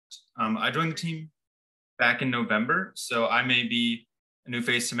I joined the team back in November, so I may be a new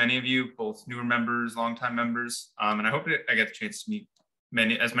face to many of you, both newer members, longtime members, and I hope I get the chance to meet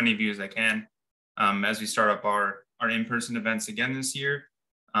as many of you as I can as we start up our in-person events again this year.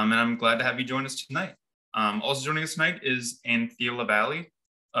 And I'm glad to have you join us tonight. Also joining us tonight is Anthea Lavallee.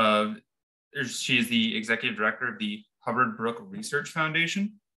 She is the executive director of the Hubbard Brook Research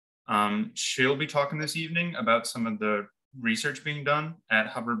Foundation. She'll be talking this evening about some of the research being done at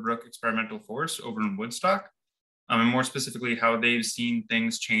Hubbard Brook Experimental Forest over in Woodstock, and more specifically how they've seen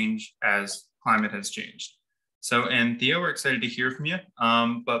things change as climate has changed. So Anthea, we're excited to hear from you.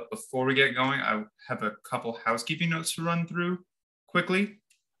 But before we get going, I have a couple housekeeping notes to run through quickly.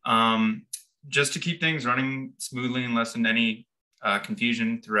 Just to keep things running smoothly and lessen any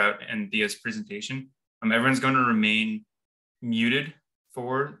confusion throughout Anthea's presentation, everyone's going to remain muted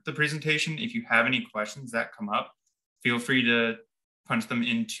for the presentation. If you have any questions that come up, feel free to punch them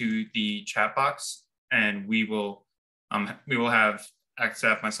into the chat box, and we will have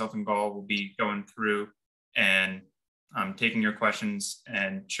XF, myself and Gall will be going through and taking your questions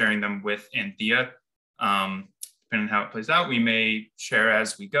and sharing them with Anthea. Depending on how it plays out, we may share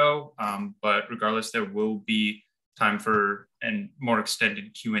as we go, but regardless, there will be time for a more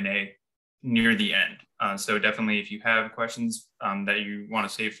extended Q&A near the end. So definitely, if you have questions that you want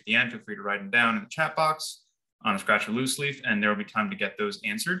to save for the end, feel free to write them down in the chat box on a scratch or loose leaf, and there will be time to get those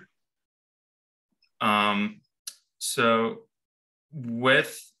answered. So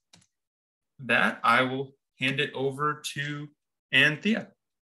with that, I will hand it over to Anthea.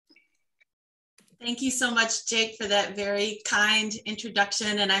 Thank you so much, Jake, for that very kind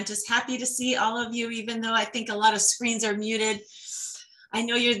introduction. And I'm just happy to see all of you, even though I think a lot of screens are muted. I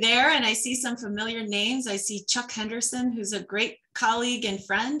know you're there, and I see some familiar names. I see Chuck Henderson, who's a great colleague and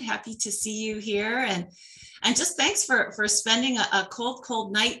friend. Happy to see you here. And just thanks for spending a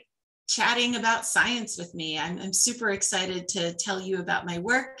cold night chatting about science with me. I'm super excited to tell you about my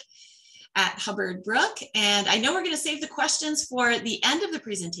work at Hubbard Brook. And I know we're going to save the questions for the end of the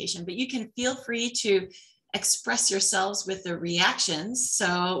presentation, but you can feel free to express yourselves with the reactions.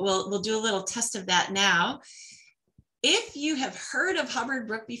 So we'll do a little test of that now. If you have heard of Hubbard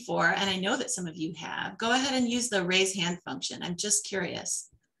Brook before, and I know that some of you have, go ahead and use the raise hand function. I'm just curious.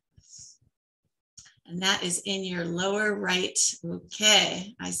 And that is in your lower right.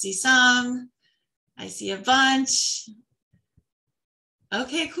 Okay, I see some, I see a bunch.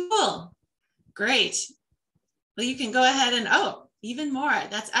 Okay, cool, great. Well, you can go ahead and, oh, even more,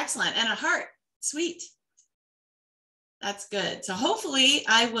 that's excellent. And a heart, sweet. That's good. So hopefully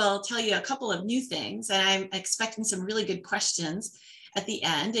I will tell you a couple of new things, and I'm expecting some really good questions at the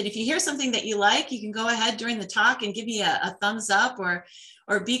end. And if you hear something that you like, you can go ahead during the talk and give me a thumbs up, or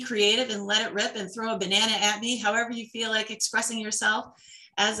be creative and let it rip and throw a banana at me, however you feel like expressing yourself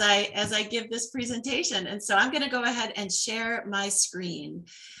as I give this presentation. And so I'm going to go ahead and share my screen.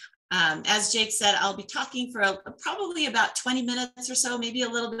 As Jake said, I'll be talking for probably about 20 minutes or so, maybe a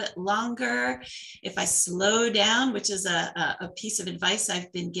little bit longer. If I slow down, which is a piece of advice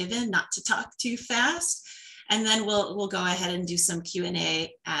I've been given, not to talk too fast. And then we'll go ahead and do some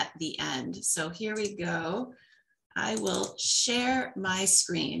Q&A at the end. So here we go. I will share my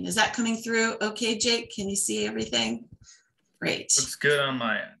screen. Is that coming through okay, Jake? Can you see everything? Great. Looks good on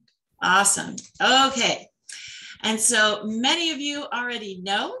my end. Awesome. Okay. And so many of you already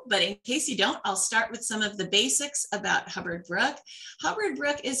know, but in case you don't, I'll start with some of the basics about Hubbard Brook. Hubbard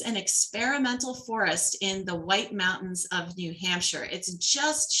Brook is an experimental forest in the White Mountains of New Hampshire. It's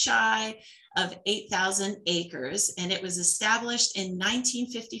just shy of 8,000 acres, and it was established in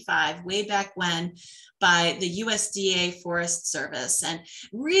 1955, way back when, by the USDA Forest Service. And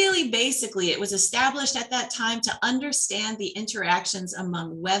really, basically, it was established at that time to understand the interactions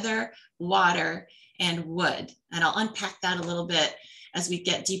among weather, water, and wood. And I'll unpack that a little bit as we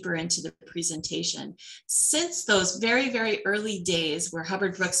get deeper into the presentation. Since those very, very early days where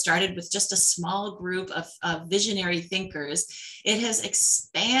Hubbard Brook started with just a small group of visionary thinkers, it has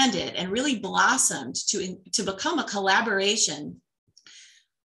expanded and really blossomed to become a collaboration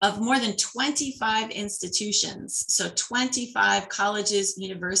of more than 25 institutions. So 25 colleges,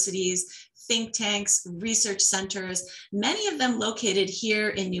 universities, think tanks, research centers, many of them located here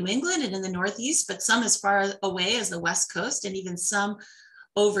in New England and in the Northeast, but some as far away as the West Coast and even some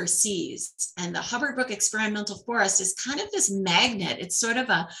overseas. And the Hubbard Brook Experimental Forest is kind of this magnet. It's sort of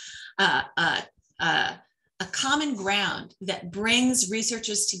a common ground that brings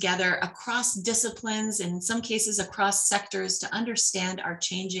researchers together across disciplines, and in some cases across sectors, to understand our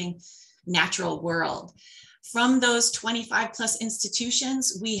changing natural world. From those 25 plus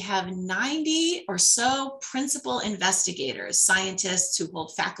institutions, we have 90 or so principal investigators, scientists who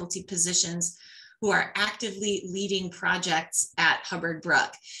hold faculty positions, who are actively leading projects at Hubbard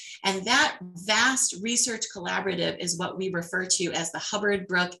Brook. And that vast research collaborative is what we refer to as the Hubbard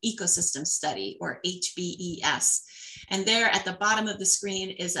Brook Ecosystem Study, or HBES. And there at the bottom of the screen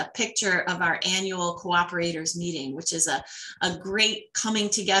is a picture of our annual cooperators meeting, which is a great coming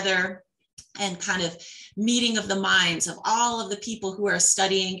together and kind of meeting of the minds of all of the people who are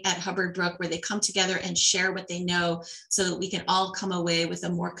studying at Hubbard Brook, where they come together and share what they know so that we can all come away with a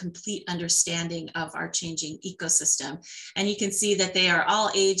more complete understanding of our changing ecosystem. And you can see that they are all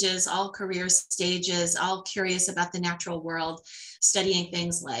ages, all career stages, all curious about the natural world, studying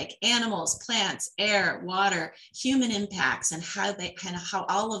things like animals, plants, air, water, human impacts, and how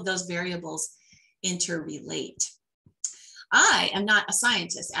all of those variables interrelate. I am not a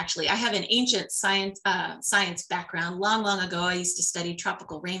scientist, actually. I have an ancient science background. Long ago, I used to study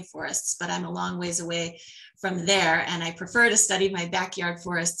tropical rainforests, but I'm a long ways away from there. And I prefer to study my backyard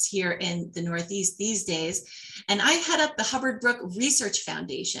forests here in the Northeast these days. And I head up the Hubbard Brook Research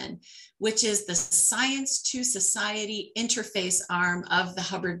Foundation, which is the science to society interface arm of the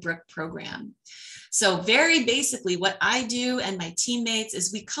Hubbard Brook program. So very basically what I do and my teammates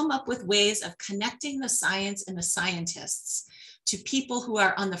is we come up with ways of connecting the science and the scientists to people who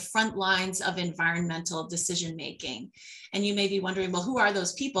are on the front lines of environmental decision making. And you may be wondering, well, who are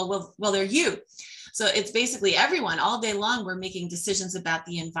those people? Well, they're you. So it's basically everyone. All day long, we're making decisions about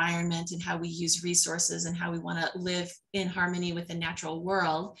the environment and how we use resources and how we want to live in harmony with the natural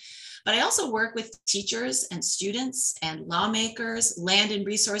world. But I also work with teachers and students and lawmakers, land and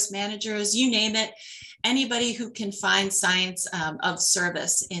resource managers, you name it, anybody who can find science of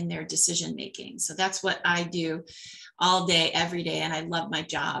service in their decision making. So that's what I do all day, every day, and I love my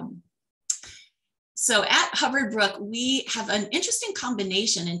job. So at Hubbard Brook, we have an interesting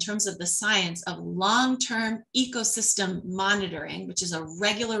combination in terms of the science of long-term ecosystem monitoring, which is a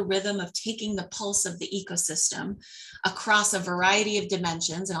regular rhythm of taking the pulse of the ecosystem across a variety of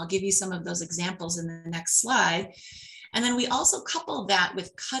dimensions. And I'll give you some of those examples in the next slide. And then we also couple that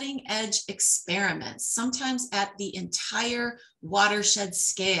with cutting edge experiments, sometimes at the entire watershed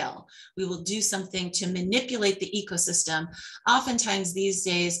scale. We will do something to manipulate the ecosystem, oftentimes these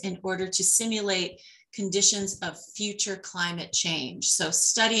days in order to simulate conditions of future climate change. So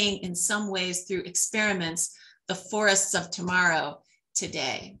studying in some ways through experiments, the forests of tomorrow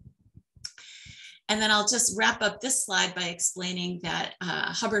today. And then I'll just wrap up this slide by explaining that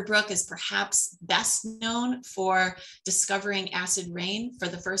Hubbard Brook is perhaps best known for discovering acid rain for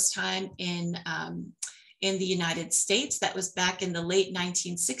the first time in the United States. That was back in the late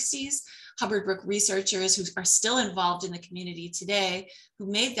 1960s. Hubbard Brook researchers who are still involved in the community today, who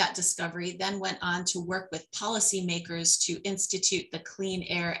made that discovery, then went on to work with policymakers to institute the Clean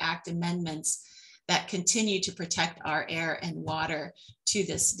Air Act amendments that continue to protect our air and water to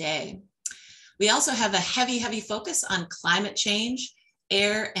this day. We also have a heavy focus on climate change,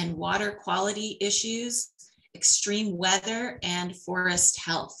 air and water quality issues, extreme weather, and forest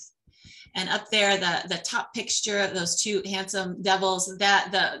health. And up there, the top picture of those two handsome devils,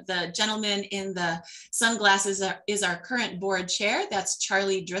 that the gentleman in the sunglasses is our current board chair. That's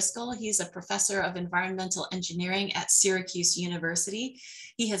Charlie Driscoll. He's a professor of environmental engineering at Syracuse University.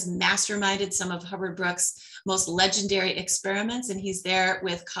 He has masterminded some of Hubbard Brook's most legendary experiments, and he's there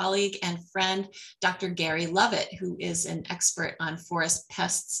with colleague and friend, Dr. Gary Lovett, who is an expert on forest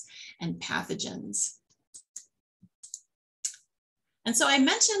pests and pathogens. And so I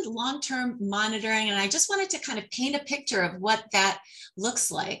mentioned long-term monitoring, and I just wanted to kind of paint a picture of what that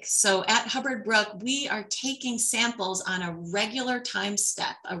looks like. So at Hubbard Brook, we are taking samples on a regular time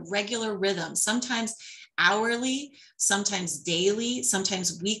step, a regular rhythm, sometimes hourly, sometimes daily,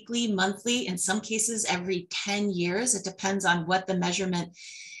 sometimes weekly, monthly, in some cases every 10 years. It depends on what the measurement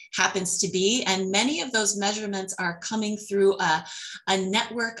happens to be. And many of those measurements are coming through a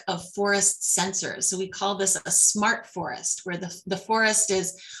network of forest sensors. So we call this a smart forest, where the forest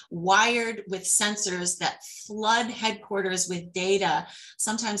is wired with sensors that flood headquarters with data,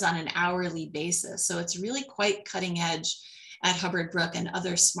 sometimes on an hourly basis. So it's really quite cutting edge at Hubbard Brook and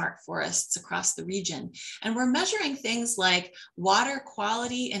other smart forests across the region. And we're measuring things like water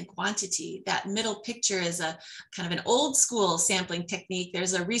quality and quantity. That middle picture is a kind of an old school sampling technique.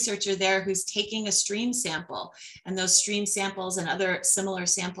 There's a researcher there who's taking a stream sample, and those stream samples and other similar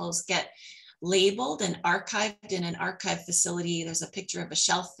samples get labeled and archived in an archive facility. There's a picture of a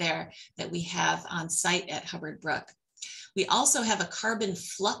shelf there that we have on site at Hubbard Brook. We also have a carbon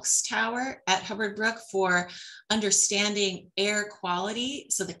flux tower at Hubbard Brook for understanding air quality,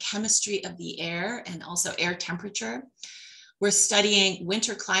 so the chemistry of the air and also air temperature. We're studying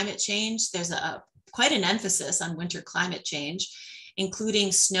winter climate change. There's quite an emphasis on winter climate change,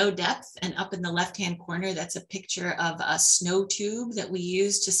 including snow depth. And up in the left-hand corner, that's a picture of a snow tube that we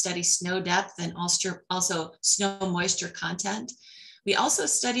use to study snow depth and also snow moisture content. We also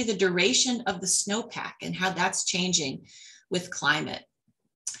study the duration of the snowpack and how that's changing with climate.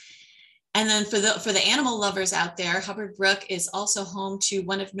 And then for the animal lovers out there, Hubbard Brook is also home to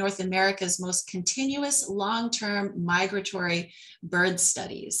one of North America's most continuous long-term migratory bird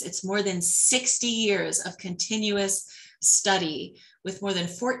studies. It's more than 60 years of continuous study with more than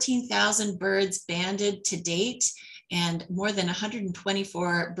 14,000 birds banded to date and more than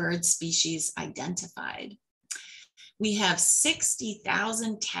 124 bird species identified. We have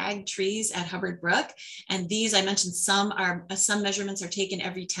 60,000 tagged trees at Hubbard Brook. And these, I mentioned some measurements are taken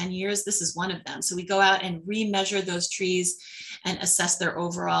every 10 years. This is one of them. So we go out and remeasure those trees and assess their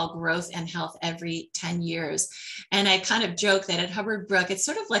overall growth and health every 10 years. And I kind of joke that at Hubbard Brook, it's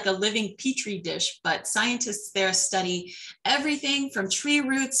sort of like a living petri dish, but scientists there study everything from tree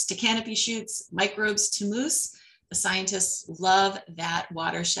roots to canopy shoots, microbes to moose. The scientists love that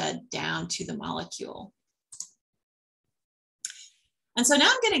watershed down to the molecule. And so now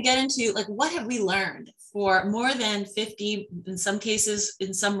I'm going to get into like, what have we learned for more than 50, in some cases,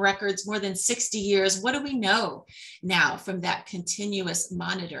 in some records, more than 60 years? What do we know now from that continuous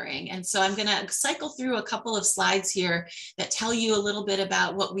monitoring? And so I'm going to cycle through a couple of slides here that tell you a little bit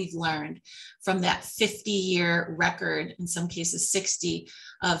about what we've learned from that 50-year record, in some cases 60,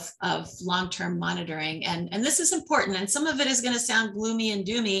 of long-term monitoring. And this is important. And some of it is going to sound gloomy and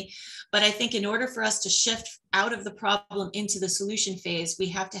doomy, but I think in order for us to shift out of the problem into the solution phase, we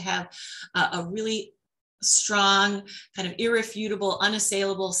have to have a really strong, kind of irrefutable,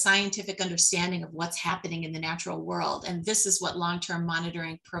 unassailable scientific understanding of what's happening in the natural world. And this is what long-term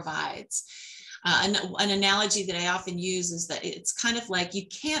monitoring provides. An analogy that I often use is that it's kind of like you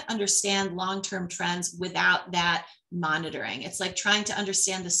can't understand long-term trends without that monitoring. It's like trying to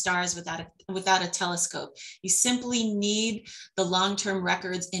understand the stars without a telescope. You simply need the long-term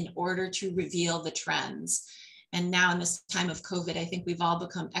records in order to reveal the trends. And now in this time of COVID, I think we've all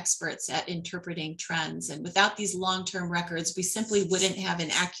become experts at interpreting trends. And without these long-term records, we simply wouldn't have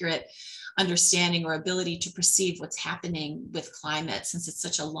an accurate understanding or ability to perceive what's happening with climate, since it's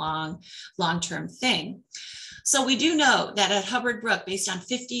such a long-term thing. So we do know that at Hubbard Brook, based on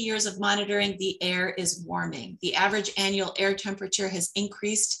 50 years of monitoring, the air is warming. The average annual air temperature has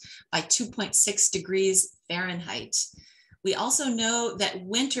increased by 2.6 degrees Fahrenheit. We also know that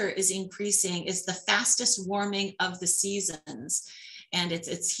winter is increasing, is the fastest warming of the seasons, and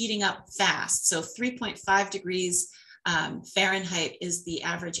it's heating up fast. So 3.5 degrees Fahrenheit is the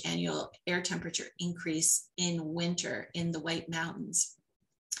average annual air temperature increase in winter in the White Mountains.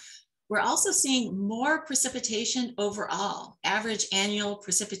 We're also seeing more precipitation overall. Average annual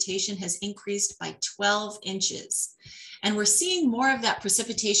precipitation has increased by 12 inches. And we're seeing more of that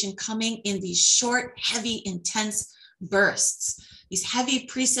precipitation coming in these short, heavy, intense bursts. These heavy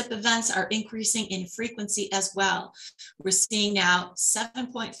precip events are increasing in frequency as well. We're seeing now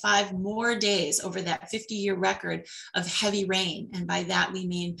 7.5 more days over that 50-year record of heavy rain. And by that, we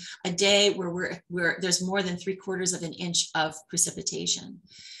mean a day where there's more than 3/4 of an inch of precipitation.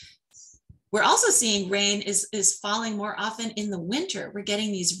 We're also seeing rain is falling more often in the winter. We're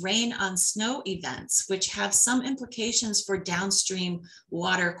getting these rain on snow events, which have some implications for downstream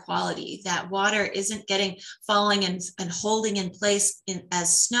water quality. That water isn't falling and holding in place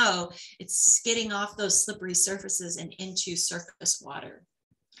as snow. It's skidding off those slippery surfaces and into surface water.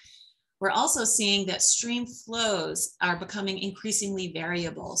 We're also seeing that stream flows are becoming increasingly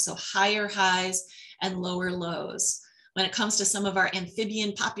variable. So higher highs and lower lows. When it comes to some of our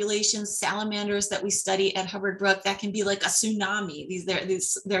amphibian populations, salamanders that we study at Hubbard Brook, that can be like a tsunami.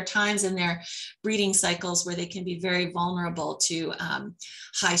 There are times in their breeding cycles where they can be very vulnerable to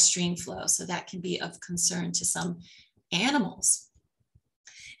high stream flow. So that can be of concern to some animals.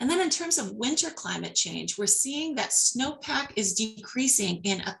 And then in terms of winter climate change, we're seeing that snowpack is decreasing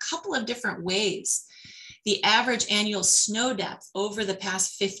in a couple of different ways. The average annual snow depth over the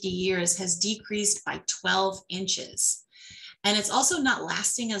past 50 years has decreased by 12 inches. And it's also not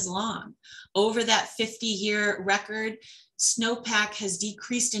lasting as long. Over that 50-year record, snowpack has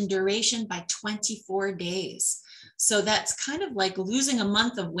decreased in duration by 24 days. So that's kind of like losing a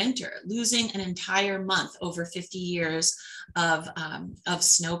month of winter, losing an entire month over 50 years of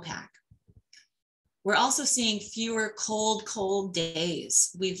snowpack. We're also seeing fewer cold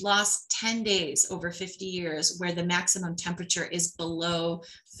days. We've lost 10 days over 50 years where the maximum temperature is below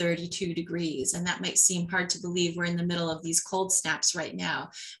 32 degrees. And that might seem hard to believe. We're in the middle of these cold snaps right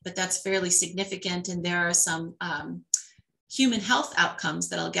now, but that's fairly significant. And there are some human health outcomes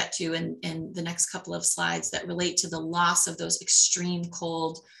that I'll get to in the next couple of slides that relate to the loss of those extreme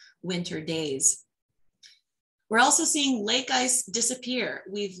cold winter days. We're also seeing lake ice disappear.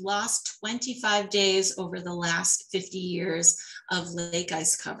 We've lost 25 days over the last 50 years of lake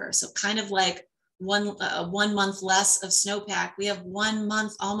ice cover. So kind of like one month less of snowpack, we have 1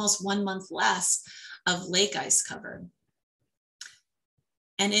 month, almost 1 month less of lake ice cover.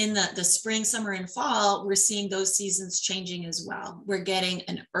 And in the spring, summer, and fall, we're seeing those seasons changing as well. We're getting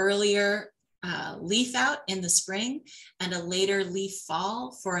an earlier leaf out in the spring and a later leaf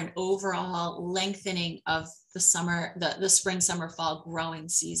fall for an overall lengthening of the summer, the spring, summer, fall growing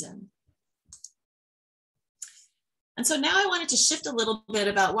season. And so now I wanted to shift a little bit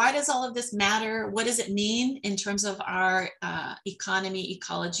about why does all of this matter? What does it mean in terms of our economy,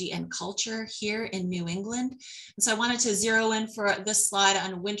 ecology, and culture here in New England? And so I wanted to zero in for this slide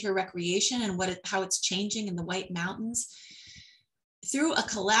on winter recreation and how it's changing in the White Mountains. Through a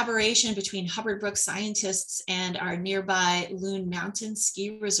collaboration between Hubbard Brook scientists and our nearby Loon Mountain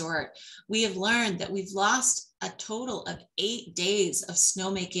ski resort, we have learned that we've lost a total of 8 days of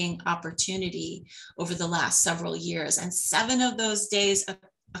snowmaking opportunity over the last several years. And 7 of those days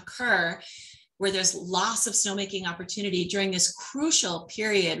occur where there's loss of snowmaking opportunity during this crucial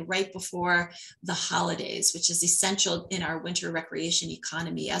period right before the holidays, which is essential in our winter recreation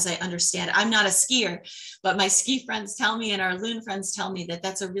economy. As I understand, I'm not a skier, but my ski friends tell me and our loon friends tell me that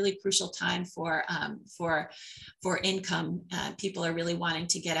that's a really crucial time for income. People are really wanting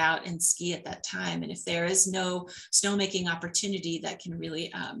to get out and ski at that time. And if there is no snowmaking opportunity, that can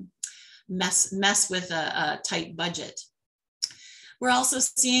really mess with a tight budget. We're also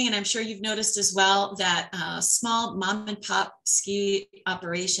seeing, and I'm sure you've noticed as well, that small mom and pop ski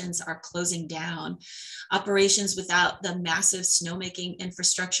operations are closing down. Operations without the massive snowmaking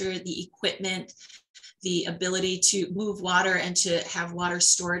infrastructure, the equipment, the ability to move water and to have water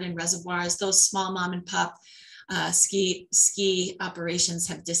stored in reservoirs, those small mom and pop ski operations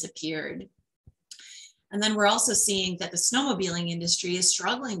have disappeared. And then we're also seeing that the snowmobiling industry is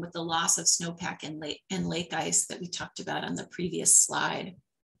struggling with the loss of snowpack and lake ice that we talked about on the previous slide.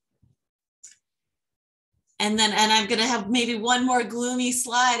 And I'm going to have maybe one more gloomy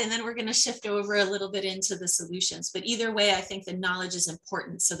slide, and then we're going to shift over a little bit into the solutions. But either way, I think the knowledge is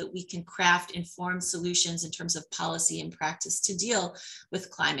important so that we can craft informed solutions in terms of policy and practice to deal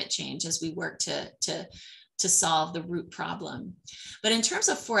with climate change as we work to solve the root problem. But in terms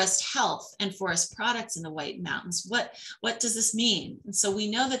of forest health and forest products in the White Mountains, what does this mean? And so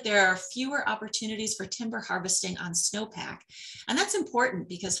we know that there are fewer opportunities for timber harvesting on snowpack. And that's important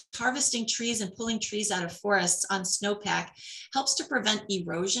because harvesting trees and pulling trees out of forests on snowpack helps to prevent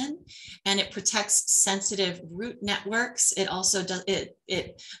erosion, and it protects sensitive root networks. It also does,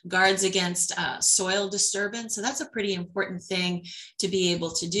 it guards against soil disturbance. So that's a pretty important thing to be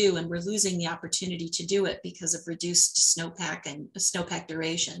able to do. And we're losing the opportunity to do it because of reduced snowpack and snowpack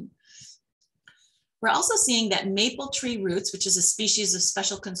duration. We're also seeing that maple tree roots, which is a species of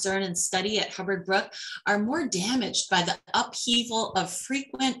special concern and study at Hubbard Brook, are more damaged by the upheaval of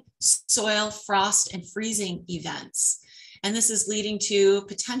frequent soil, frost, and freezing events. And this is leading to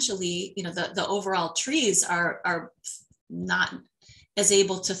potentially, the overall trees are not as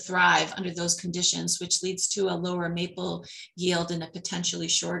able to thrive under those conditions, which leads to a lower maple yield and a potentially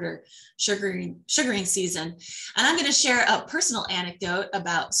shorter sugaring season. And I'm going to share a personal anecdote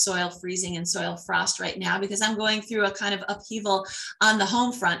about soil freezing and soil frost right now, because I'm going through a kind of upheaval on the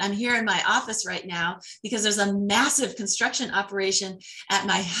home front. I'm here in my office right now because there's a massive construction operation at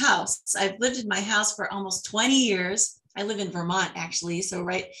my house. I've lived in my house for almost 20 years. I live in Vermont, actually, so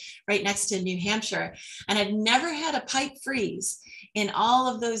right next to New Hampshire. And I've never had a pipe freeze in all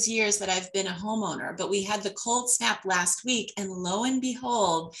of those years that I've been a homeowner. But we had the cold snap last week, and lo and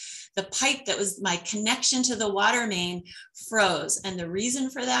behold, the pipe that was my connection to the water main froze. And the reason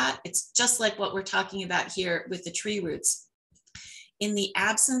for that, it's just like what we're talking about here with the tree roots. In the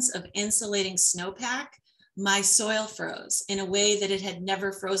absence of insulating snowpack, my soil froze in a way that it had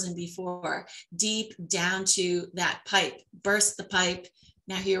never frozen before, deep down to that pipe, burst the pipe.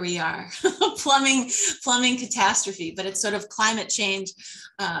 Now here we are, plumbing catastrophe, but it's sort of climate change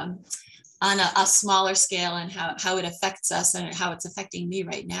on a smaller scale, and how it affects us and how it's affecting me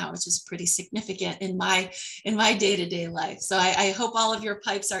right now, which is pretty significant in my day-to-day life. So I hope all of your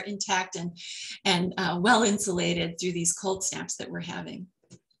pipes are intact and well insulated through these cold snaps that we're having.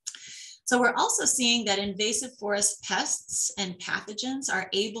 So we're also seeing that invasive forest pests and pathogens are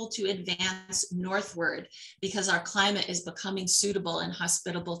able to advance northward because our climate is becoming suitable and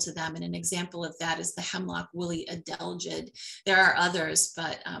hospitable to them. And an example of that is the hemlock woolly adelgid. There are others,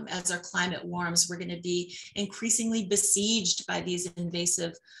 but as our climate warms, we're going to be increasingly besieged by these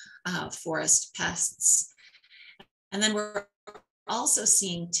invasive forest pests. And then we're also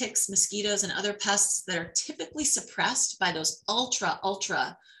seeing ticks, mosquitoes, and other pests that are typically suppressed by those ultra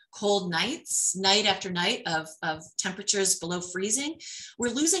cold nights, night after night of temperatures below freezing.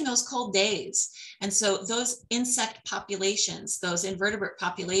 We're losing those cold days. And so those insect populations, those invertebrate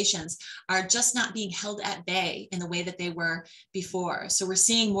populations are just not being held at bay in the way that they were before. So we're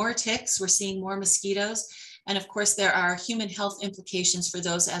seeing more ticks, we're seeing more mosquitoes. And of course, there are human health implications for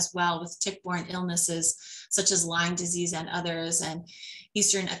those as well, with tick-borne illnesses such as Lyme disease and others, and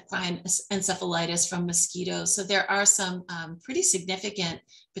Eastern equine encephalitis from mosquitoes. So there are some pretty significant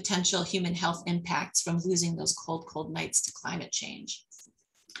potential human health impacts from losing those cold nights to climate change.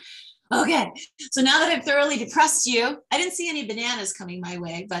 Okay, so now that I've thoroughly depressed you, I didn't see any bananas coming my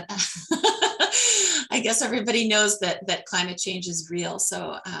way, but I guess everybody knows that climate change is real.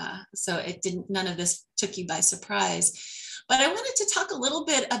 So none of this took you by surprise. But I wanted to talk a little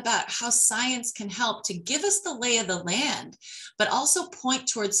bit about how science can help to give us the lay of the land, but also point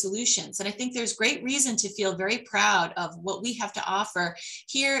towards solutions. And I think there's great reason to feel very proud of what we have to offer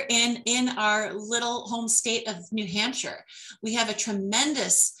here in our little home state of New Hampshire. We have a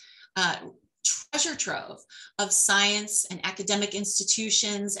tremendous treasure trove of science and academic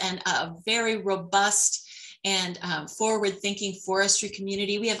institutions and a very robust and forward-thinking forestry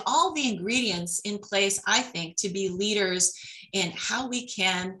community. We have all the ingredients in place, I think, to be leaders in how we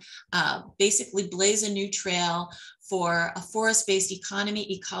can basically blaze a new trail for a forest-based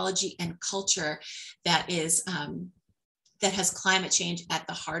economy, ecology, and culture that has climate change at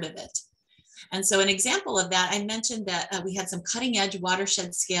the heart of it. And so an example of that, I mentioned that we had some cutting edge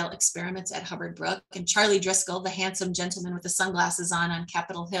watershed scale experiments at Hubbard Brook, and Charlie Driscoll, the handsome gentleman with the sunglasses on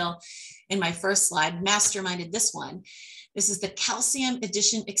Capitol Hill in my first slide, masterminded this one. This is the calcium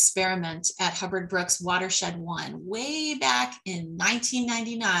addition experiment at Hubbard Brook's Watershed 1. Way back in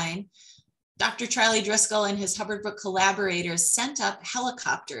 1999, Dr. Charlie Driscoll and his Hubbard Brook collaborators sent up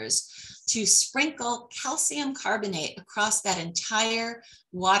helicopters to sprinkle calcium carbonate across that entire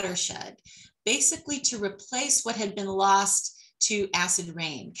watershed, basically to replace what had been lost to acid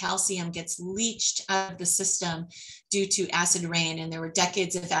rain. Calcium gets leached out of the system due to acid rain, and there were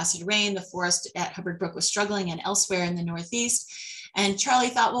decades of acid rain. The forest at Hubbard Brook was struggling, and elsewhere in the Northeast. And Charlie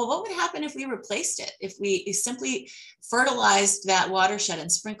thought, well, what would happen if we replaced it? If we simply fertilized that watershed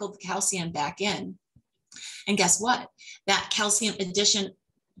and sprinkled the calcium back in? And guess what? That calcium addition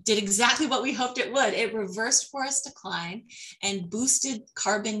did exactly what we hoped it would. It reversed forest decline and boosted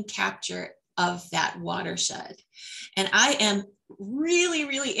carbon capture of that watershed. And I am really,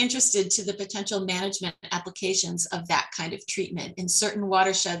 really interested to the potential management applications of that kind of treatment in certain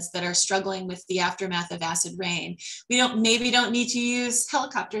watersheds that are struggling with the aftermath of acid rain. We maybe don't need to use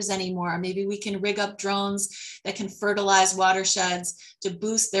helicopters anymore. Maybe we can rig up drones that can fertilize watersheds to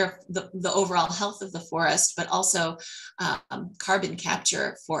boost the overall health of the forest, but also carbon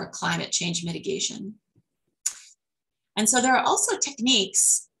capture for climate change mitigation. And so there are also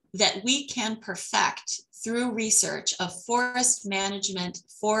techniques that we can perfect through research of forest management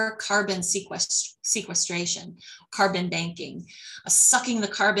for carbon sequestration, carbon banking, sucking the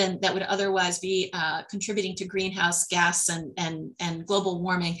carbon that would otherwise be contributing to greenhouse gas and global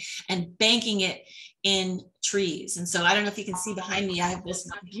warming, and banking it in trees. And so I don't know if you can see behind me, I have this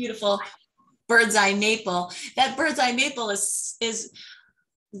beautiful bird's eye maple. That bird's eye maple is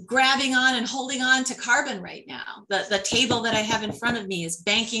grabbing on and holding on to carbon right now. The table that I have in front of me is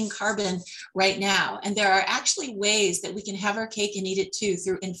banking carbon right now. And there are actually ways that we can have our cake and eat it too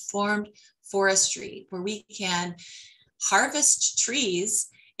through informed forestry, where we can harvest trees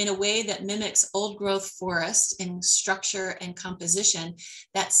in a way that mimics old growth forest in structure and composition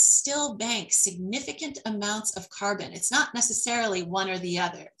that still banks significant amounts of carbon. It's not necessarily one or the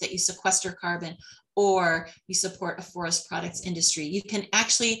other, that you sequester carbon or you support a forest products industry. You can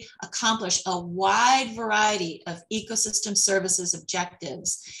actually accomplish a wide variety of ecosystem services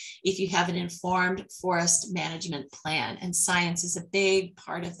objectives if you have an informed forest management plan, and science is a big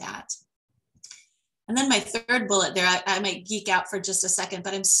part of that. And then my third bullet there, I might geek out for just a second,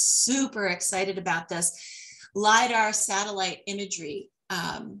 but I'm super excited about this. LiDAR satellite imagery.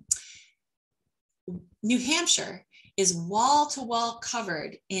 New Hampshire is wall-to-wall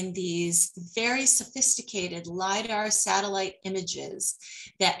covered in these very sophisticated LiDAR satellite images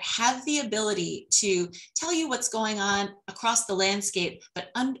that have the ability to tell you what's going on across the landscape, but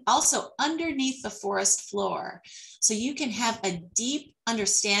also underneath the forest floor. So you can have a deep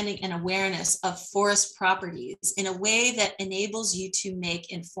understanding and awareness of forest properties in a way that enables you to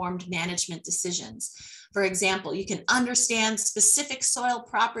make informed management decisions. For example, you can understand specific soil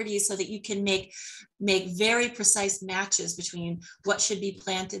properties so that you can make very precise matches between what should be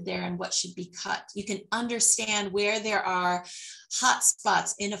planted there and what should be cut. You can understand where there are hot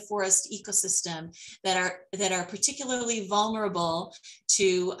spots in a forest ecosystem that are particularly vulnerable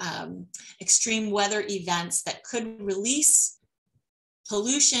to extreme weather events that could release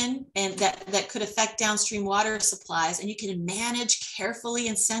pollution and that could affect downstream water supplies, and you can manage carefully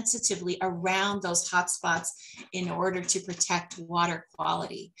and sensitively around those hotspots in order to protect water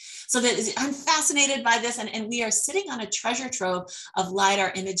quality. So that I'm fascinated by this, and we are sitting on a treasure trove of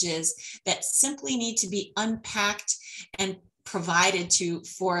LiDAR images that simply need to be unpacked and provided to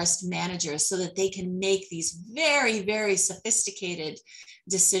forest managers so that they can make these very, very sophisticated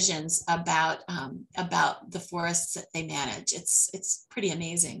decisions about the forests that they manage. It's pretty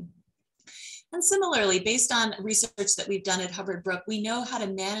amazing. And similarly, based on research that we've done at Hubbard Brook, we know how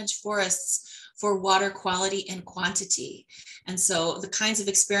to manage forests for water quality and quantity. And so the kinds of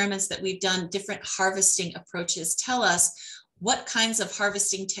experiments that we've done, different harvesting approaches, tell us what kinds of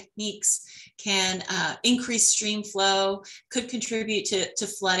harvesting techniques can increase stream flow, could contribute to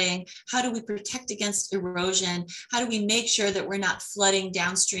flooding. How do we protect against erosion? How do we make sure that we're not flooding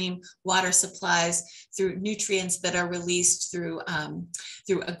downstream water supplies through nutrients that are released through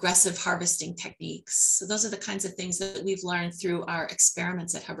aggressive harvesting techniques? So those are the kinds of things that we've learned through our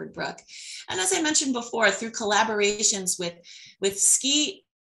experiments at Hubbard Brook. And as I mentioned before, through collaborations with ski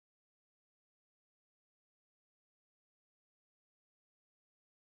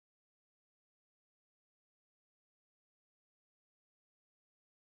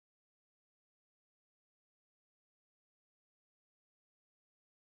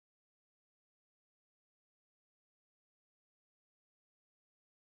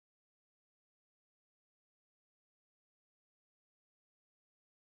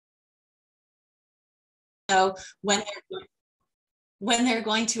when they're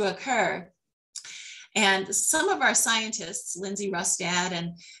going to occur. And some of our scientists, Lindsay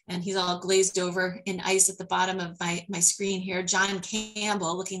Rustad, and he's all glazed over in ice at the bottom of my screen here, John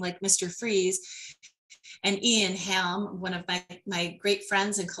Campbell, looking like Mr. Freeze, and Ian Helm, one of my great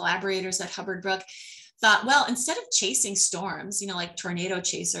friends and collaborators at Hubbard Brook, thought, well, instead of chasing storms, like tornado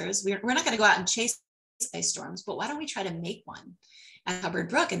chasers, we're not going to go out and chase ice storms, but why don't we try to make one at Hubbard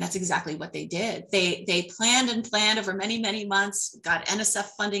Brook? And that's exactly what they did. They planned and planned over many, many months, got NSF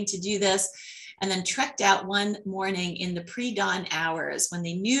funding to do this, and then trekked out one morning in the pre-dawn hours when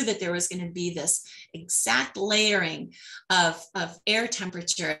they knew that there was going to be this exact layering of air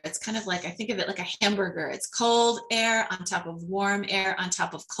temperature. It's kind of like, I think of it like a hamburger. It's cold air on top of warm air on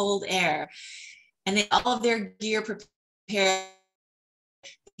top of cold air. And they all of their gear prepared.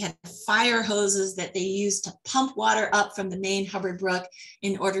 They had fire hoses that they used to pump water up from the main Hubbard Brook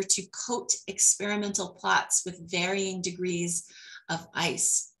in order to coat experimental plots with varying degrees of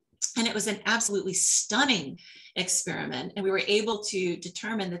ice. And it was an absolutely stunning experiment. And we were able to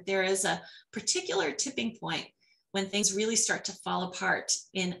determine that there is a particular tipping point when things really start to fall apart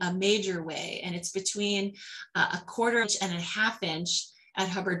in a major way. And it's between a 1/4 inch and a 1/2 inch at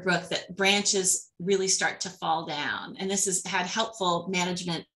Hubbard Brook that branches really start to fall down. And this has had helpful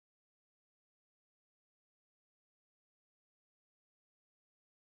management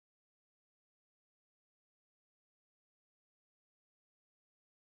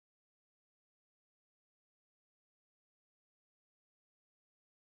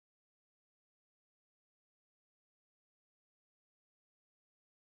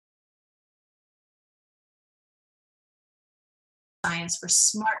science for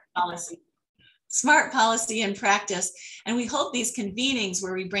smart policy and practice. And we hold these convenings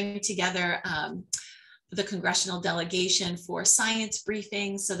where we bring together the congressional delegation for science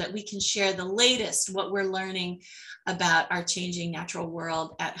briefings so that we can share the latest, what we're learning about our changing natural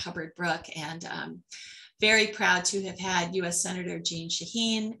world at Hubbard Brook. And very proud to have had US Senator Jeanne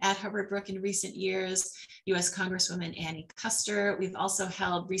Shaheen at Hubbard Brook in recent years, US Congresswoman Annie Kuster. We've also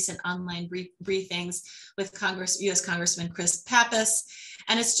held recent online briefings with US Congressman Chris Pappas.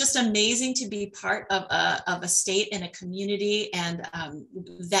 And it's just amazing to be part of a state and a community and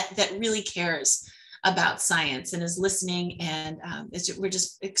that really cares about science and is listening. And we're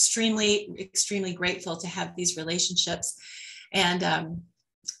just extremely, extremely grateful to have these relationships. And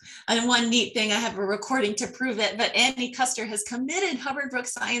And one neat thing, I have a recording to prove it, but Annie Custer has committed Hubbard Brook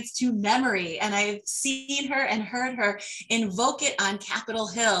science to memory. And I've seen her and heard her invoke it on Capitol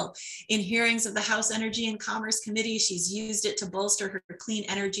Hill in hearings of the House Energy and Commerce Committee. She's used it to bolster her clean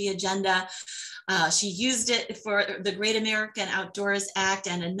energy agenda. She used it for the Great American Outdoors Act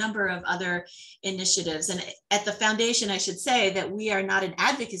and a number of other initiatives. And at the foundation, I should say that we are not an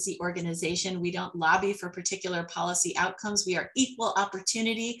advocacy organization. We don't lobby for particular policy outcomes. We are equal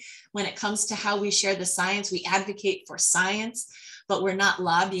opportunity when it comes to how we share the science. We advocate for science, but we're not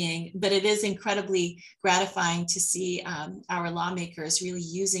lobbying. But it is incredibly gratifying to see our lawmakers really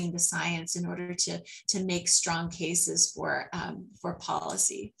using the science in order to make strong cases for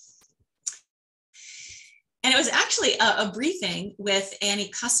policy. And it was actually a briefing with Annie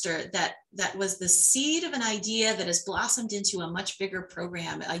Custer that was the seed of an idea that has blossomed into a much bigger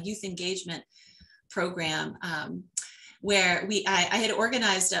program, a youth engagement program, where I had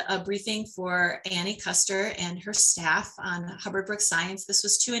organized a briefing for Annie Custer and her staff on Hubbard Brook science. This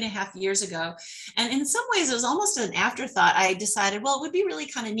was 2.5 years ago. And in some ways, it was almost an afterthought. I decided, well, it would be really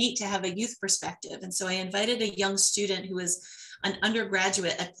kind of neat to have a youth perspective. And so I invited a young student who was an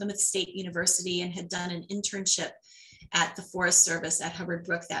undergraduate at Plymouth State University and had done an internship at the Forest Service at Hubbard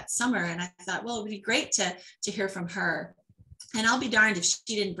Brook that summer. And I thought, well, it would be great to hear from her. And I'll be darned if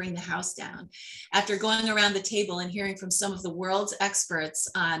she didn't bring the house down. After going around the table and hearing from some of the world's experts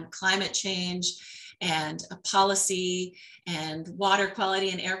on climate change and policy and water quality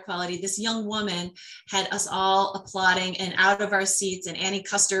and air quality, this young woman had us all applauding and out of our seats. And Annie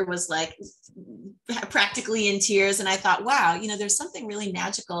Custer was like practically in tears. And I thought, wow, there's something really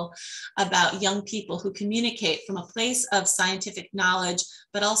magical about young people who communicate from a place of scientific knowledge,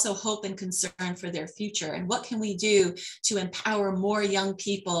 but also hope and concern for their future. And what can we do to empower more young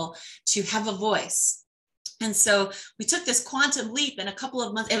people to have a voice? And so we took this quantum leap in a couple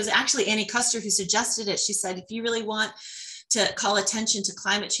of months. It was actually Annie Custer who suggested it. She said, if you really want to call attention to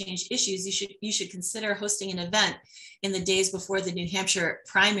climate change issues, you should consider hosting an event in the days before the New Hampshire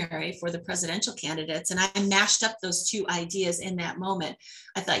primary for the presidential candidates. And I mashed up those two ideas in that moment.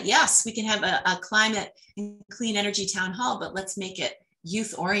 I thought, yes, we can have a climate and clean energy town hall, but let's make it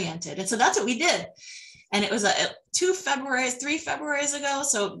youth oriented. And so that's what we did. And it was 3 Februaries ago.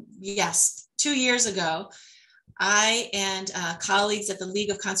 So yes, 2 years ago, I and colleagues at the League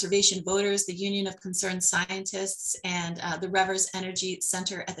of Conservation Voters, the Union of Concerned Scientists, and the Revers Energy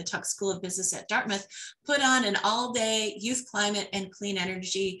Center at the Tuck School of Business at Dartmouth put on an all-day youth climate and clean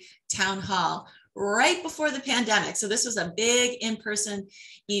energy town hall right before the pandemic. So this was a big in-person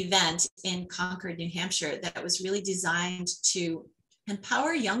event in Concord, New Hampshire, that was really designed to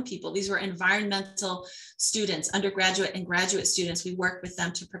empower young people. These were environmental students, undergraduate and graduate students. We worked with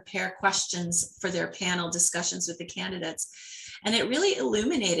them to prepare questions for their panel discussions with the candidates. And it really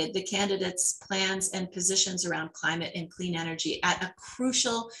illuminated the candidates' plans and positions around climate and clean energy at a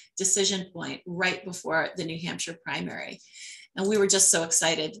crucial decision point right before the New Hampshire primary. And we were just so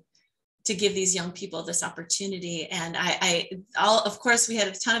excited to give these young people this opportunity. And of course, we had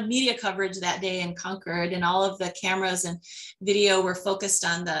a ton of media coverage that day in Concord, and all of the cameras and video were focused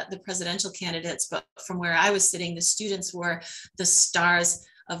on the presidential candidates. But from where I was sitting, the students were the stars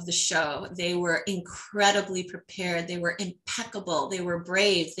of the show. They were incredibly prepared. They were impeccable. They were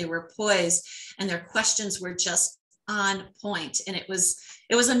brave. They were poised, and their questions were just on point. And it was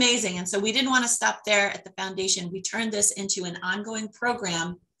amazing. And so we didn't want to stop there at the foundation. We turned this into an ongoing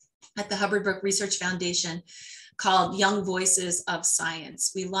program at the Hubbard Brook Research Foundation called Young Voices of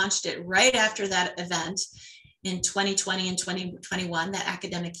Science. We launched it right after that event in 2020 and 2021, that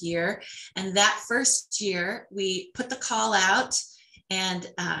academic year. And that first year, we put the call out, and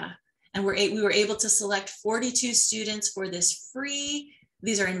we were able to select 42 students for this free.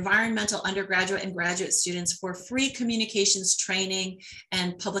 These are environmental undergraduate and graduate students for free communications training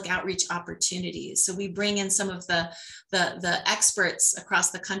and public outreach opportunities. So we bring in some of the experts across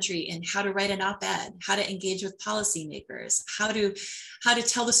the country in how to write an op-ed, how to engage with policymakers, how to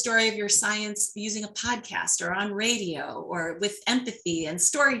tell the story of your science using a podcast or on radio, or with empathy and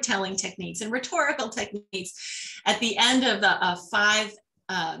storytelling techniques and rhetorical techniques. At the end of a 5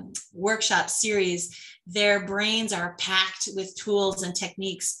 workshop series, their brains are packed with tools and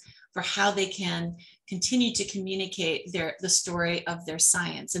techniques for how they can continue to communicate the story of their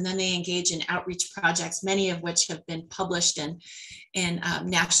science. And then they engage in outreach projects, many of which have been published in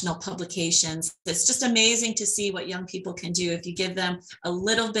national publications. It's just amazing to see what young people can do if you give them a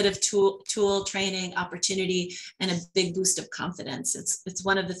little bit of tool training, opportunity, and a big boost of confidence. It's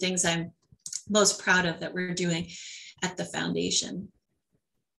one of the things I'm most proud of that we're doing at the foundation.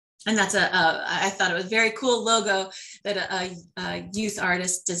 And that's I thought it was a very cool logo that a youth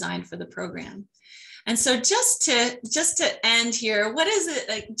artist designed for the program. And so just to end here, what is it,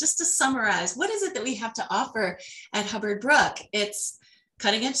 like, just to summarize, what is it that we have to offer at Hubbard Brook? It's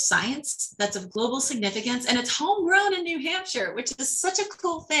cutting edge science that's of global significance, and it's homegrown in New Hampshire, which is such a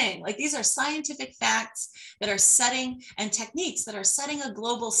cool thing. Like, these are scientific facts that are setting, and techniques that are setting a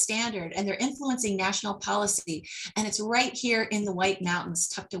global standard, and they're influencing national policy. And it's right here in the White Mountains,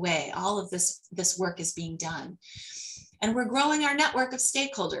 tucked away. All of this work is being done. And we're growing our network of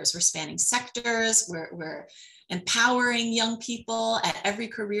stakeholders. We're spanning sectors. We're empowering young people at every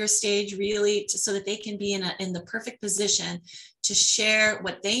career stage, really, so that they can be in the perfect position to share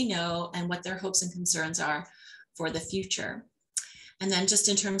what they know and what their hopes and concerns are for the future. And then just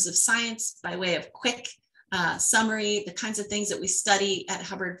in terms of science, by way of quick summary, the kinds of things that we study at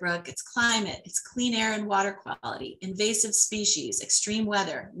Hubbard Brook: it's climate, it's clean air and water quality, invasive species, extreme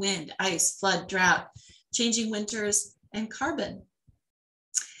weather, wind, ice, flood, drought, changing winters, and carbon.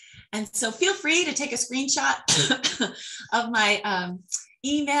 And so feel free to take a screenshot of my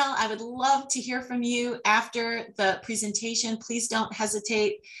email. I would love to hear from you after the presentation. Please don't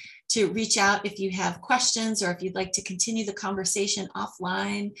hesitate to reach out if you have questions or if you'd like to continue the conversation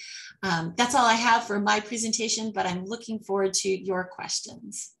offline. That's all I have for my presentation, but I'm looking forward to your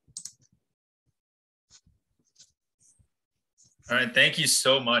questions. All right, thank you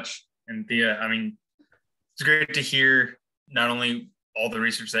so much, Anthea. I mean, it's great to hear not only all the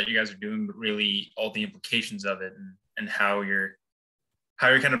research that you guys are doing, but really all the implications of it, and how you're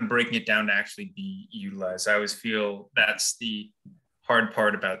kind of breaking it down to actually be utilized. I always feel that's the hard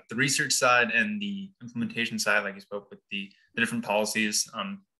part about the research side and the implementation side, like you spoke with the different policies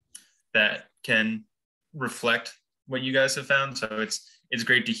that can reflect what you guys have found. So it's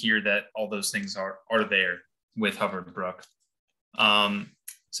great to hear that all those things are there with Hubbard Brook.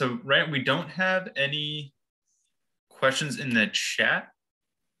 So we don't have any questions in the chat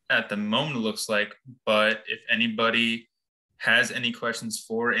at the moment, it looks like, but if anybody has any questions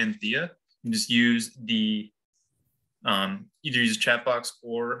for Anthea, you can just use the either use a chat box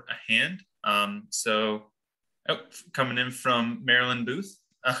or a hand. Coming in from Marilyn Booth,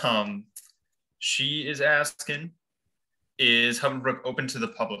 she is asking, is Hubbard Brook open to the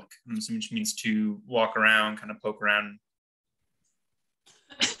public? I'm assuming she means to walk around, kind of poke around.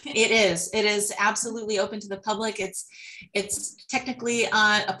 It is absolutely open to the public. It's technically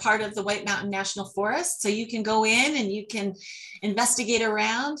a part of the White Mountain National Forest. So you can go in and you can investigate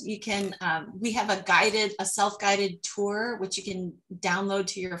around. You can, we have a self-guided tour, which you can download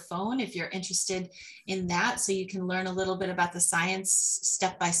to your phone if you're interested in that. So you can learn a little bit about the science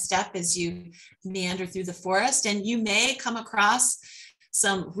step by step as you meander through the forest. And you may come across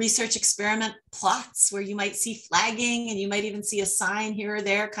some research experiment plots where you might see flagging, and you might even see a sign here or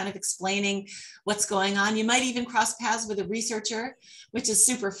there kind of explaining what's going on. You might even cross paths with a researcher, which is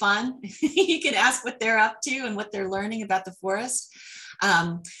super fun. You can ask what they're up to and what they're learning about the forest.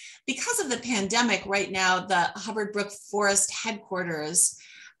 Because of the pandemic right now, the Hubbard Brook Forest headquarters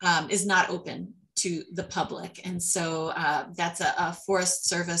is not open to the public. And so that's a Forest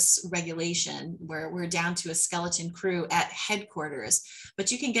Service regulation where we're down to a skeleton crew at headquarters.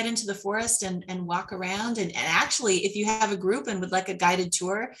 But you can get into the forest and walk around. And actually, if you have a group and would like a guided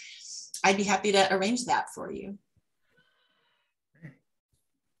tour, I'd be happy to arrange that for you.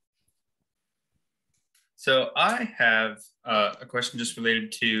 So I have a question just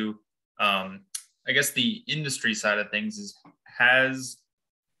related to, I guess, the industry side of things. Is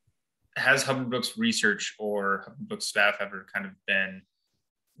has Hubbard Brook's research or Hubbard Brook staff ever kind of been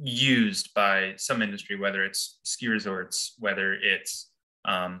used by some industry, whether it's ski resorts, whether it's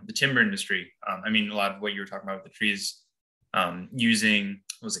the timber industry? I mean, a lot of what you were talking about with the trees, using,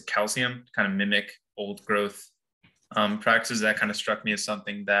 was it calcium to kind of mimic old growth practices? That kind of struck me as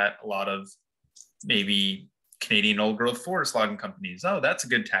something that a lot of maybe Canadian old growth forest logging companies, oh, that's a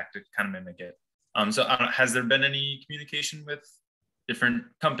good tactic to kind of mimic it. So has there been any communication with different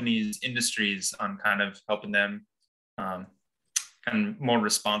companies, industries, on kind of helping them kind of more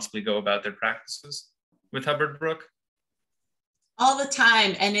responsibly go about their practices with Hubbard Brook? All the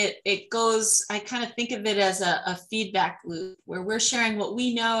time. And it goes, I kind of think of it as a feedback loop where we're sharing what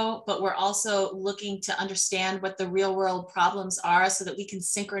we know, but we're also looking to understand what the real world problems are so that we can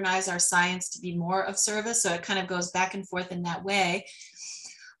synchronize our science to be more of service. So it kind of goes back and forth in that way.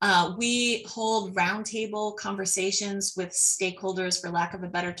 We hold roundtable conversations with stakeholders, for lack of a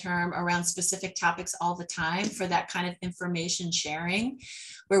better term, around specific topics all the time for that kind of information sharing,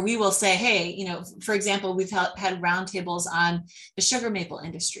 where we will say, hey, you know, for example, we've had roundtables on the sugar maple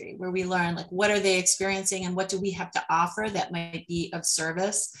industry, where we learn, like, what are they experiencing and what do we have to offer that might be of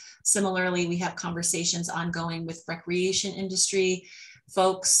service. Similarly, we have conversations ongoing with recreation industry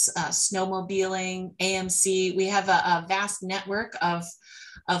folks, snowmobiling, AMC. We have a vast network of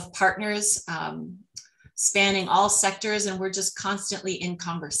partners spanning all sectors, and we're just constantly in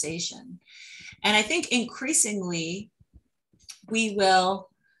conversation. And I think increasingly we will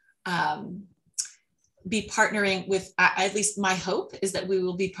be partnering with, at least my hope is that we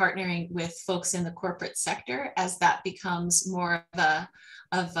will be partnering with folks in the corporate sector as that becomes more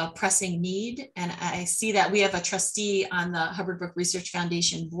of a pressing need. And I see that we have a trustee on the Hubbard Brook Research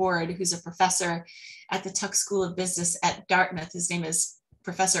Foundation board who's a professor at the Tuck School of Business at Dartmouth. His name is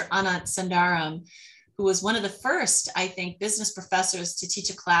Professor Anant Sundaram, who was one of the first, I think, business professors to teach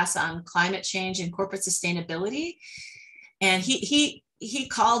a class on climate change and corporate sustainability. And he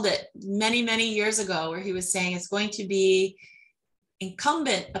called it many, many years ago, where he was saying it's going to be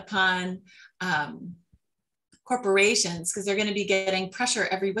incumbent upon corporations, because they're going to be getting pressure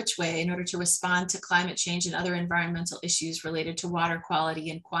every which way in order to respond to climate change and other environmental issues related to water quality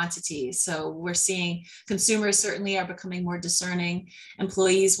and quantity. So we're seeing consumers certainly are becoming more discerning.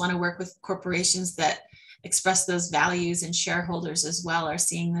 Employees want to work with corporations that express those values, and shareholders as well are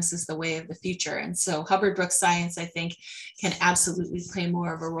seeing this as the way of the future. And so Hubbard Brook Science, I think, can absolutely play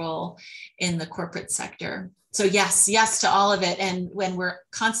more of a role in the corporate sector. So yes to all of it. And when we're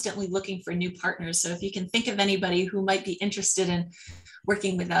constantly looking for new partners. So if you can think of anybody who might be interested in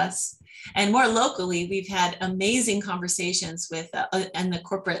working with us. And more locally, we've had amazing conversations with in the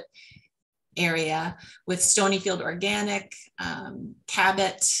corporate area with Stonyfield Organic,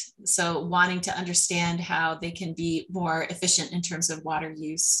 Cabot. So wanting to understand how they can be more efficient in terms of water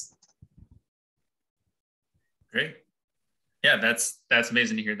use. Great. Yeah, that's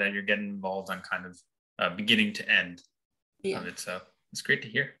amazing to hear that you're getting involved on kind of beginning to end of it. So it's great to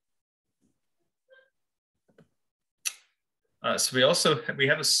hear. So we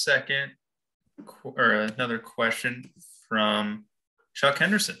have a second or another question from Chuck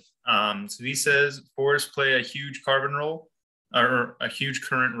Henderson. So he says, forests play a huge carbon role, or a huge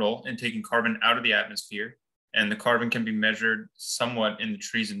current role in taking carbon out of the atmosphere, and the carbon can be measured somewhat in the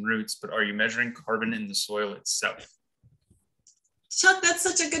trees and roots, but are you measuring carbon in the soil itself? Chuck, that's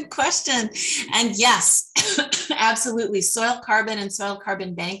such a good question. And yes, absolutely. Soil carbon and soil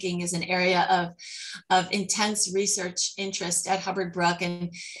carbon banking is an area of intense research interest at Hubbard Brook.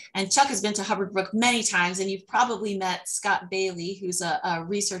 And Chuck has been to Hubbard Brook many times, and you've probably met Scott Bailey, who's a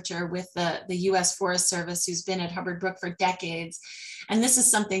researcher with the US Forest Service, who's been at Hubbard Brook for decades. And this is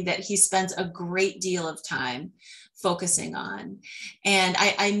something that he spends a great deal of time focusing on. And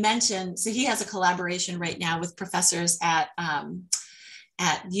I mentioned, so he has a collaboration right now with professors at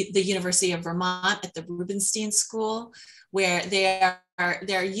the University of Vermont at the Rubenstein School, where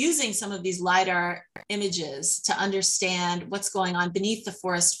they're using some of these LiDAR images to understand what's going on beneath the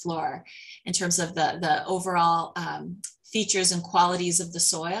forest floor in terms of the overall features and qualities of the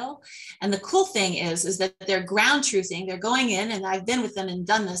soil. And the cool thing is that they're ground truthing. They're going in, and I've been with them and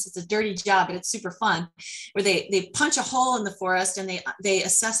done this. It's a dirty job, but it's super fun, where they punch a hole in the forest and they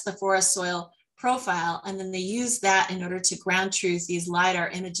assess the forest soil profile, and then they use that in order to ground truth these LiDAR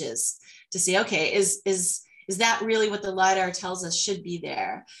images to see, okay, is that really what the LiDAR tells us should be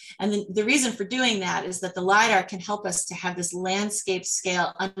there? And then the reason for doing that is that the LiDAR can help us to have this landscape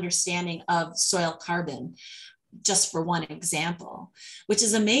scale understanding of soil carbon, just for one example, which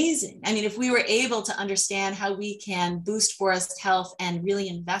is amazing. I mean, if we were able to understand how we can boost forest health and really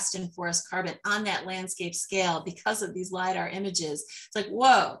invest in forest carbon on that landscape scale because of these LiDAR images, it's like,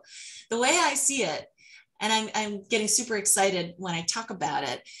 whoa. The way I see it, and I'm getting super excited when I talk about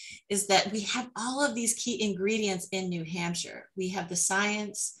it, is that we have all of these key ingredients in New Hampshire. We have the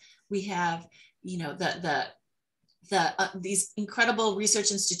science, we have, you know, these incredible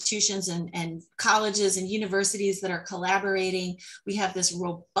research institutions and colleges and universities that are collaborating. We have this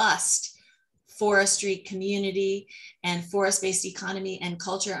robust forestry community and forest-based economy and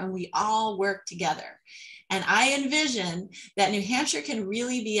culture, and we all work together. And I envision that New Hampshire can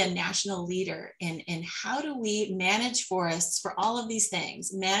really be a national leader in how do we manage forests for all of these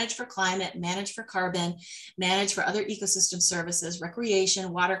things, manage for climate, manage for carbon, manage for other ecosystem services,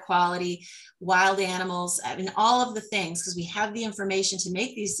 recreation, water quality, wild animals, I mean, all of the things, because we have the information to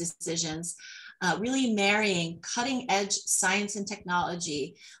make these decisions, really marrying cutting edge science and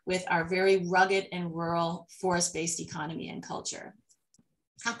technology with our very rugged and rural forest-based economy and culture.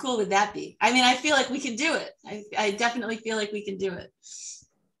 How cool would that be? I mean, I feel like we can do it. I definitely feel like we can do it.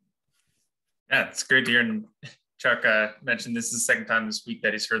 Yeah, it's great to hear. And Chuck mentioned this is the second time this week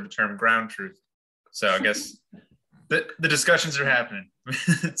that he's heard the term ground truth. So I guess the discussions are happening.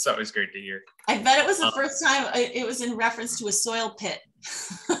 It's always great to hear. I bet it was the first time it was in reference to a soil pit.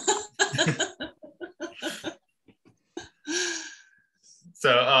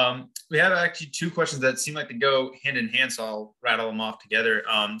 So we have actually two questions that seem like they go hand in hand, so I'll rattle them off together.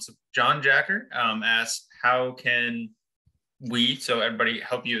 So John Jacker asks, how can we, so everybody,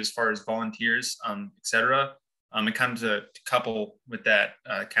 help you as far as volunteers, et cetera? And kind of to couple with that,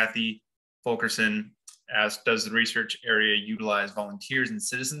 Kathy Fulkerson asked, does the research area utilize volunteers and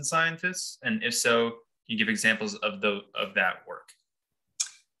citizen scientists? And if so, can you give examples of that work?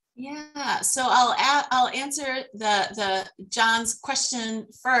 Yeah, so I'll answer the John's question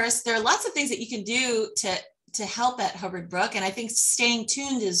first. There are lots of things that you can do to help at Hubbard Brook, and I think staying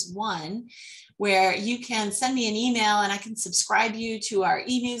tuned is one, where you can send me an email and I can subscribe you to our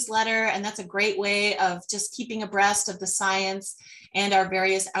e-newsletter, and that's a great way of just keeping abreast of the science and our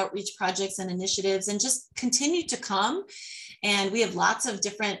various outreach projects and initiatives, and just continue to come. And we have lots of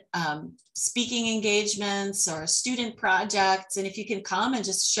different speaking engagements or student projects. And if you can come and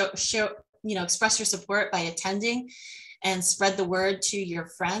just show, express your support by attending and spread the word to your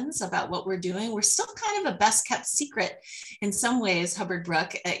friends about what we're doing. We're still kind of a best kept secret in some ways, Hubbard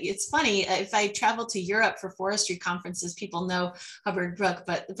Brook. It's funny, if I travel to Europe for forestry conferences, people know Hubbard Brook,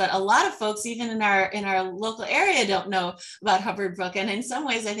 but a lot of folks, even in our local area, don't know about Hubbard Brook. And in some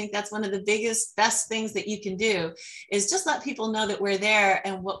ways, I think that's one of the best things that you can do, is just let people know that we're there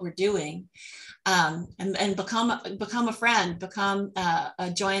and what we're doing. And become a friend,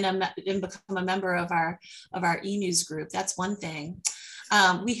 join and become a member of our e-news group. That's one thing.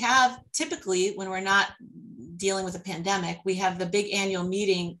 We have typically, when we're not dealing with a pandemic, we have the big annual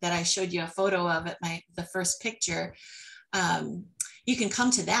meeting that I showed you a photo of at the first picture. You can come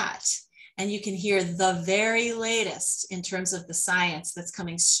to that, and you can hear the very latest in terms of the science that's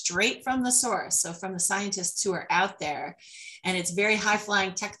coming straight from the source. So from the scientists who are out there. And it's very high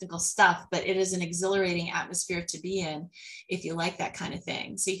flying technical stuff, but it is an exhilarating atmosphere to be in if you like that kind of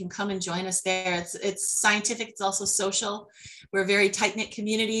thing. So you can come and join us there. It's scientific, it's also social. We're a very tight knit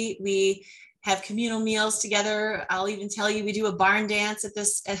community. We have communal meals together. I'll even tell you, we do a barn dance at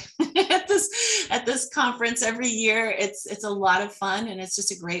this at this conference every year. It's a lot of fun, and it's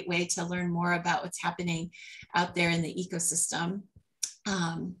just a great way to learn more about what's happening out there in the ecosystem.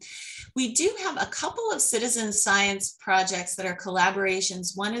 We do have a couple of citizen science projects that are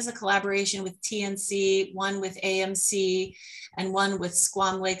collaborations. One is a collaboration with TNC, one with AMC, and one with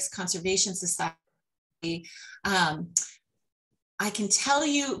Squam Lakes Conservation Society. I can tell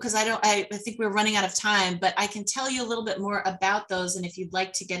you, because I think we're running out of time, but I can tell you a little bit more about those, and if you'd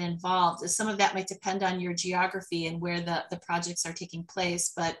like to get involved. Some of that might depend on your geography and where the projects are taking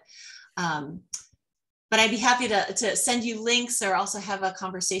place, but I'd be happy to send you links, or also have a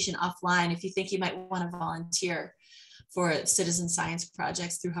conversation offline if you think you might want to volunteer for citizen science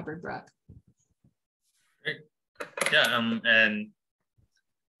projects through Hubbard Brook. Great. Yeah, and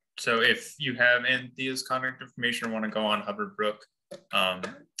so if you have Anthea's contact information or want to go on Hubbard Brook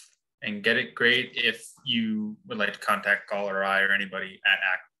and get it, great. If you would like to contact Call or I or anybody at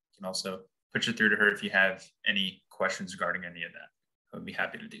ACT, you can also put you through to her if you have any questions regarding any of that. I would be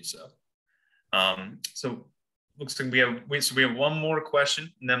happy to do so. So looks like we have one more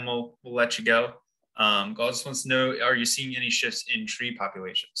question, and then we'll let you go. Gauss wants to know, are you seeing any shifts in tree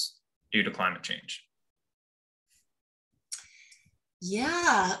populations due to climate change?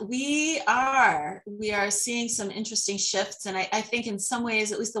 Yeah, we are seeing some interesting shifts. And I think in some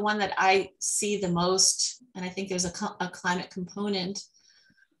ways, at least the one that I see the most, and I think there's a climate component,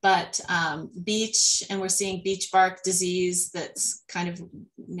 but beech, and we're seeing beech bark disease that's kind of,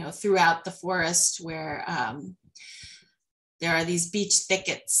 throughout the forest, where there are these beech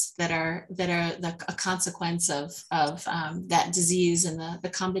thickets that are a consequence of that disease, and the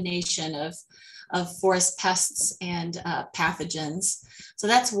combination of forest pests and pathogens. So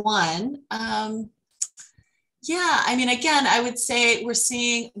that's one. Yeah, I mean, again, I would say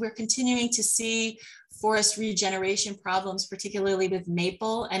we're continuing to see forest regeneration problems, particularly with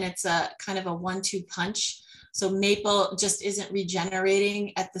maple, and it's a kind of a 1-2 punch. So maple just isn't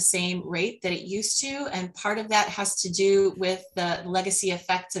regenerating at the same rate that it used to. And part of that has to do with the legacy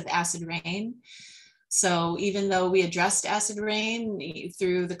effects of acid rain. So even though we addressed acid rain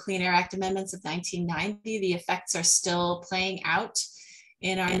through the Clean Air Act amendments of 1990, the effects are still playing out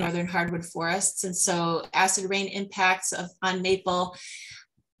in our northern hardwood forests. And so acid rain impacts on maple,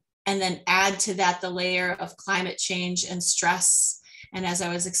 and then add to that the layer of climate change and stress And as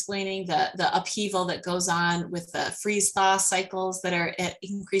I was explaining, the upheaval that goes on with the freeze-thaw cycles that are at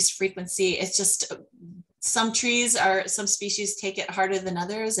increased frequency, it's just some species take it harder than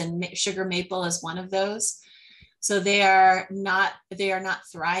others, and sugar maple is one of those. So they are not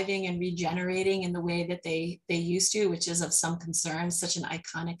thriving and regenerating in the way that they used to, which is of some concern, such an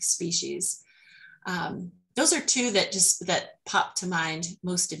iconic species. Those are two that pop to mind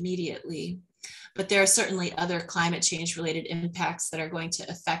most immediately. But there are certainly other climate change related impacts that are going to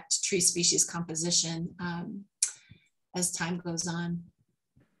affect tree species composition as time goes on.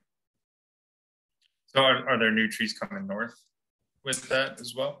 So are there new trees coming north with that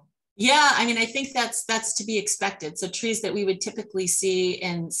as well? Yeah, I mean, I think that's to be expected. So trees that we would typically see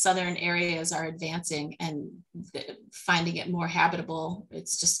in southern areas are advancing and finding it more habitable.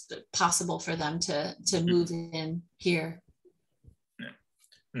 It's just possible for them to move in here. Yeah.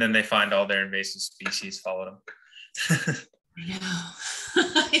 And then they find all their invasive species, follow them. I know.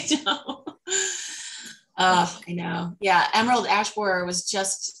 I know. Oh, I know. Yeah, emerald ash borer was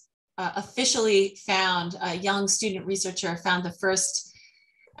just officially found. A young student researcher found the first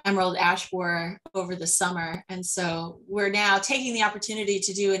emerald ash borer over the summer. And so we're now taking the opportunity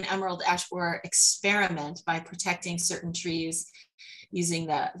to do an emerald ash borer experiment by protecting certain trees using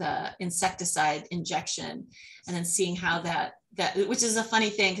the insecticide injection, and then seeing how that which is a funny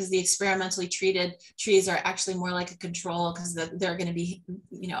thing, because the experimentally treated trees are actually more like a control, because they're going to be,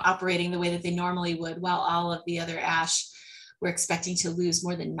 operating the way that they normally would, while all of the other ash, we're expecting to lose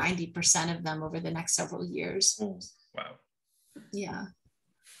more than 90% of them over the next several years. Wow. Yeah.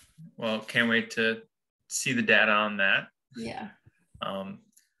 Well, can't wait to see the data on that. Yeah.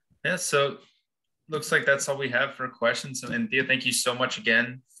 Yeah, so looks like that's all we have for questions. So, Anthea, thank you so much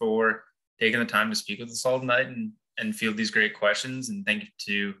again for taking the time to speak with us all tonight and field these great questions. And thank you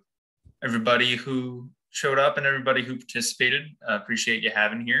to everybody who showed up and everybody who participated. Appreciate you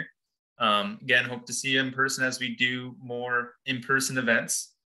having here. Again, hope to see you in person as we do more in-person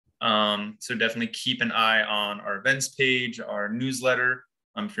events. So definitely keep an eye on our events page, our newsletter.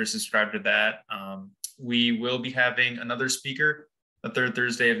 If you're subscribed to that. We will be having another speaker the third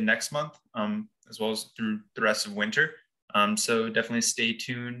Thursday of next month, as well as through the rest of winter. So definitely stay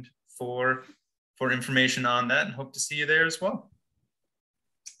tuned for information on that, and hope to see you there as well.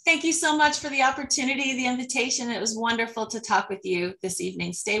 Thank you so much for the opportunity, the invitation. It was wonderful to talk with you this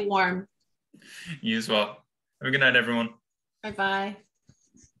evening. Stay warm. You as well. Have a good night, everyone. Bye-bye.